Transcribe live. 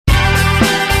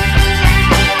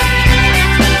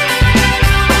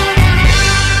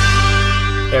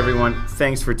everyone.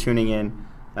 Thanks for tuning in.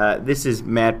 This is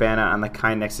Matt Bana on the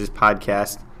KindNexus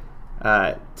podcast.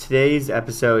 Today's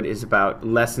episode is about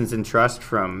lessons in trust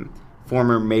from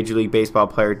former Major League Baseball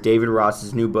player David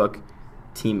Ross's new book,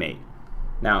 Teammate.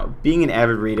 Now, being an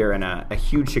avid reader and a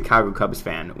huge Chicago Cubs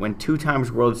fan, when 2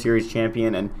 times World Series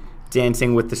champion and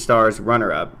Dancing with the Stars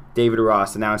runner-up, David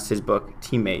Ross announced his book,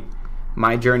 Teammate,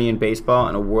 My Journey in Baseball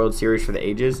and a World Series for the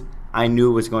Ages, I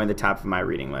knew it was going to the top of my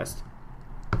reading list.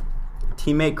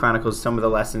 Teammate chronicles some of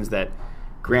the lessons that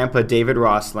Grandpa David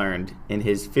Ross learned in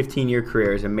his 15-year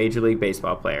career as a Major League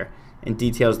Baseball player and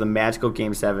details the magical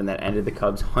Game 7 that ended the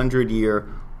Cubs'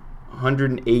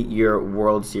 108-year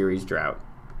World Series drought.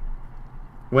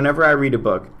 Whenever I read a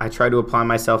book, I try to apply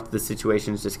myself to the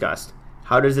situations discussed.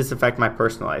 How does this affect my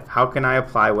personal life? How can I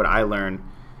apply what I learn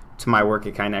to my work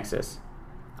at KindNexus?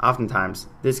 Oftentimes,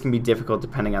 this can be difficult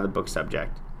depending on the book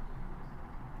subject.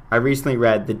 I recently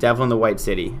read The Devil in the White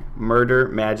City, Murder,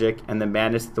 Magic, and the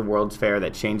Madness at the World's Fair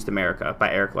That Changed America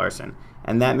by Erik Larson,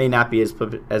 and that may not be as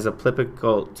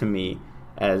applicable to me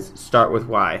as Start With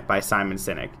Why by Simon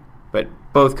Sinek, but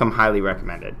both come highly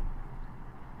recommended.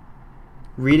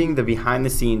 Reading the behind the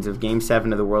scenes of Game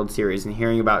 7 of the World Series and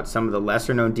hearing about some of the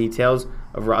lesser known details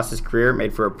of Ross's career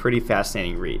made for a pretty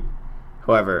fascinating read.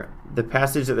 However, the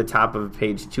passage at the top of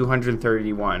page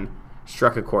 231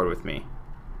 struck a chord with me.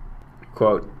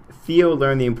 Quote, Theo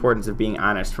learned the importance of being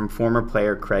honest from former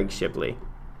player Craig Shipley.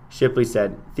 Shipley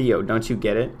said, Theo, don't you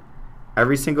get it?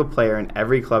 Every single player in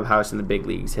every clubhouse in the big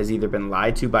leagues has either been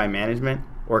lied to by management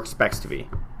or expects to be.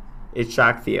 It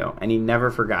shocked Theo, and he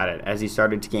never forgot it as he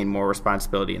started to gain more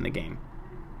responsibility in the game.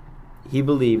 He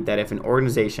believed that if an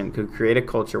organization could create a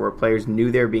culture where players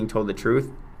knew they were being told the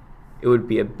truth, it would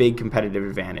be a big competitive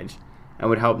advantage and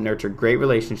would help nurture great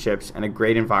relationships and a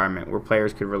great environment where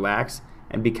players could relax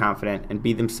and be confident and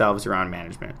be themselves around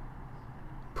management.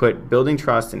 Put building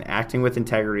trust and acting with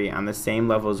integrity on the same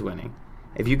level as winning.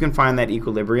 If you can find that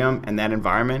equilibrium and that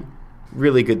environment,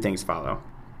 really good things follow.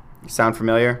 Sound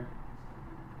familiar?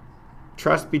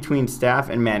 Trust between staff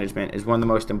and management is one of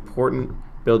the most important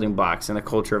building blocks in a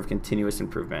culture of continuous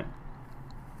improvement.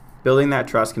 Building that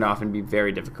trust can often be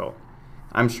very difficult.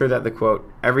 I'm sure that the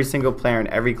quote, every single player in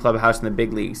every clubhouse in the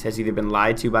big leagues has either been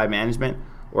lied to by management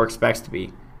or expects to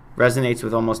be, resonates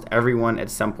with almost everyone at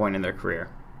some point in their career.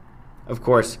 Of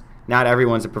course, not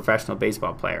everyone's a professional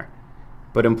baseball player,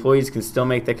 but employees can still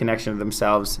make the connection to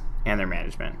themselves and their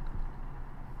management.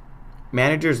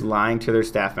 Managers lying to their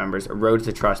staff members erodes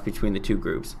the trust between the two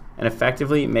groups and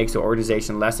effectively makes the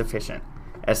organization less efficient,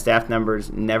 as staff members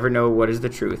never know what is the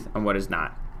truth and what is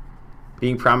not.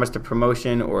 Being promised a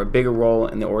promotion or a bigger role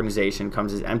in the organization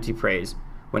comes as empty praise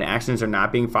when actions are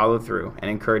not being followed through and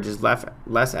encourages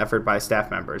less effort by staff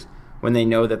members when they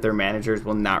know that their managers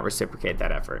will not reciprocate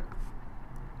that effort.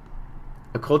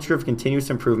 A culture of continuous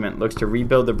improvement looks to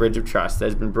rebuild the bridge of trust that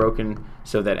has been broken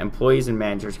so that employees and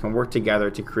managers can work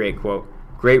together to create, quote,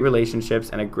 great relationships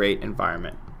and a great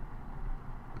environment.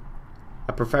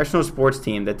 A professional sports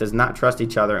team that does not trust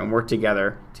each other and work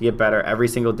together to get better every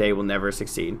single day will never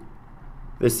succeed.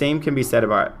 The same can be said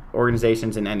about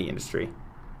organizations in any industry.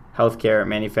 Healthcare,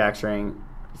 manufacturing,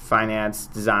 finance,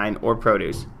 design, or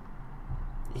produce.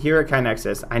 Here at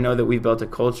KindNexus, I know that we've built a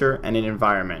culture and an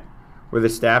environment where the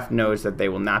staff knows that they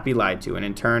will not be lied to, and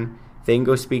in turn, they can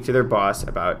go speak to their boss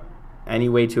about any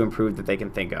way to improve that they can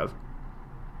think of.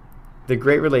 The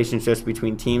great relationships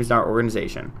between teams in our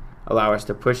organization allow us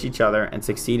to push each other and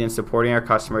succeed in supporting our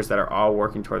customers that are all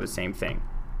working toward the same thing,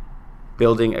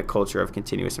 building a culture of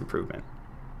continuous improvement.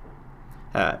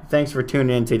 Thanks for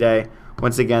tuning in today.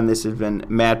 Once again, this has been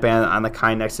Matt Bana on the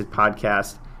KindNexus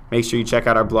podcast. Make sure you check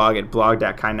out our blog at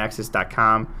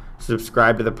blog.kindnexus.com.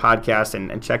 Subscribe to the podcast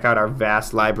and check out our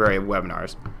vast library of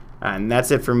webinars. And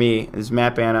that's it for me. This is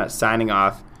Matt Bana signing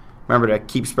off. Remember to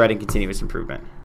keep spreading continuous improvement.